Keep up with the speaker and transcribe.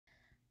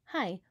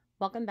Hi,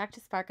 welcome back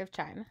to Spark of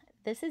Charm.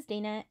 This is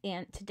Dana,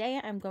 and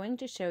today I'm going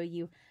to show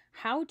you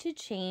how to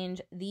change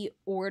the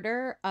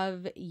order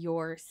of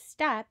your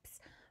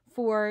steps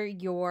for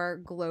your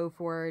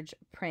Glowforge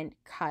print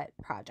cut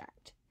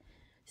project.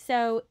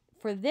 So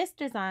for this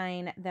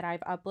design that I've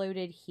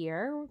uploaded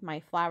here, my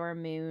flower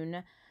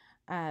moon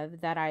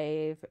that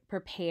I've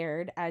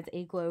prepared as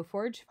a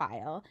Glowforge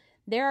file,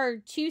 there are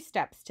two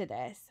steps to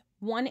this.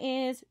 One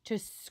is to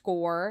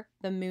score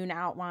the moon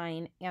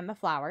outline and the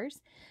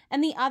flowers,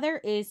 and the other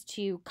is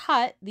to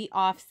cut the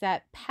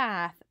offset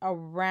path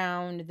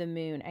around the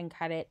moon and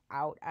cut it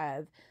out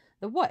of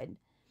the wood.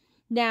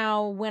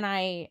 Now, when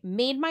I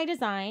made my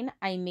design,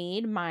 I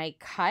made my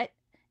cut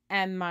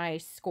and my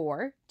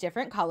score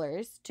different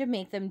colors to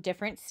make them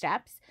different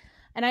steps,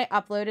 and I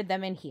uploaded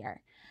them in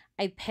here.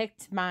 I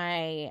picked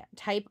my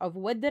type of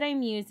wood that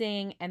I'm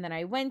using, and then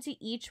I went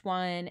to each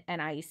one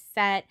and I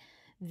set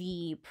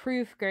the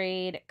proof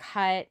grade,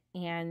 cut,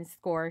 and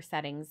score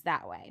settings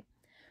that way.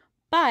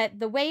 But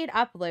the way it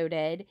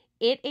uploaded,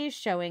 it is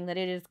showing that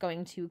it is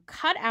going to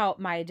cut out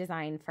my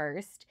design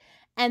first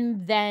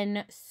and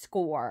then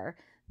score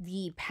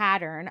the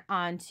pattern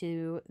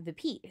onto the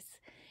piece.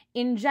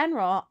 In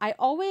general, I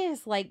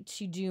always like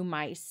to do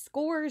my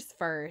scores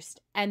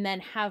first and then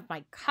have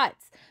my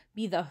cuts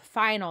be the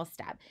final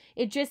step.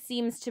 It just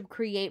seems to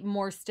create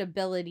more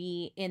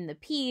stability in the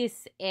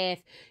piece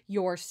if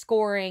you're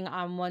scoring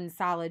on one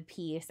solid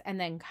piece and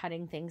then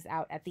cutting things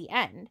out at the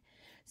end.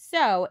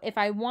 So if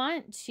I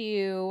want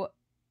to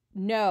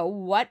know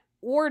what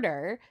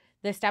order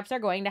the steps are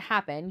going to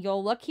happen,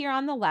 you'll look here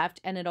on the left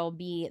and it'll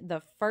be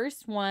the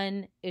first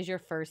one is your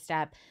first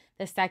step,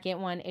 the second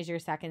one is your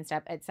second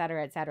step,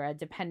 etc.,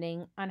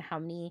 depending on how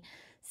many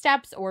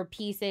steps or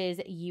pieces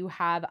you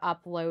have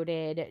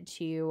uploaded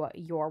to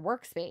your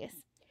workspace.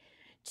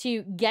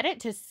 To get it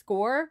to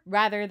score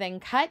rather than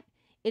cut,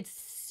 it's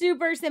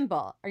super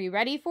simple. Are you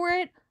ready for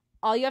it?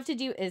 All you have to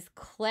do is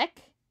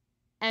click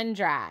and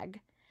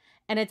drag.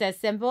 And it's as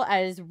simple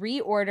as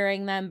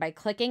reordering them by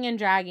clicking and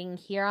dragging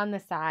here on the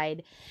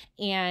side.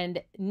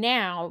 And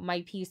now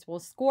my piece will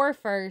score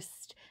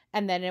first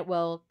and then it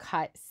will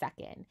cut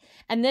second.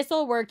 And this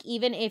will work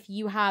even if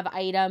you have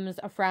items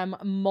from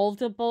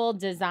multiple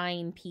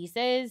design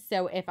pieces.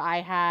 So if I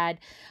had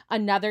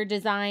another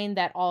design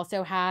that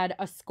also had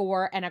a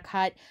score and a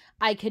cut,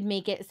 I could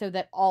make it so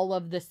that all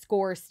of the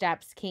score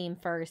steps came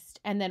first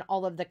and then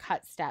all of the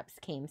cut steps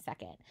came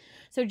second.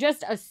 So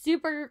just a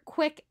super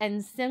quick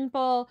and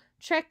simple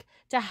trick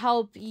to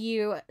help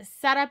you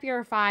set up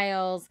your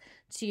files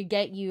to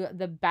get you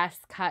the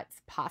best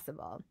cuts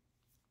possible.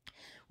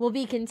 We'll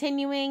be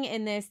continuing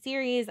in this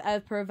series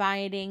of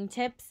providing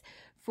tips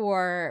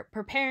for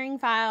preparing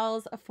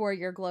files for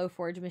your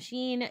Glowforge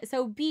machine.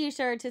 So be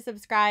sure to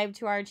subscribe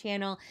to our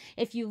channel.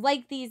 If you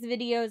like these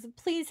videos,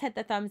 please hit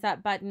the thumbs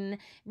up button. It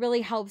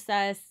really helps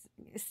us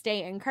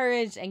stay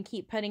encouraged and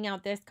keep putting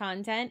out this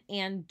content.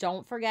 And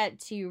don't forget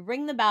to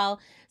ring the bell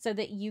so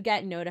that you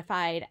get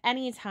notified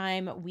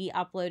anytime we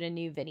upload a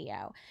new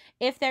video.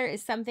 If there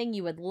is something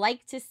you would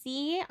like to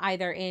see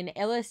either in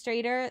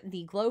Illustrator,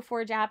 the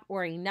Glowforge app,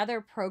 or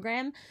another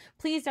program,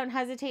 please don't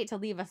hesitate to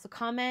leave us a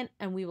comment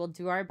and we will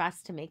do our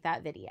best to make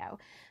that video.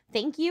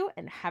 Thank you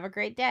and have a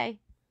great day.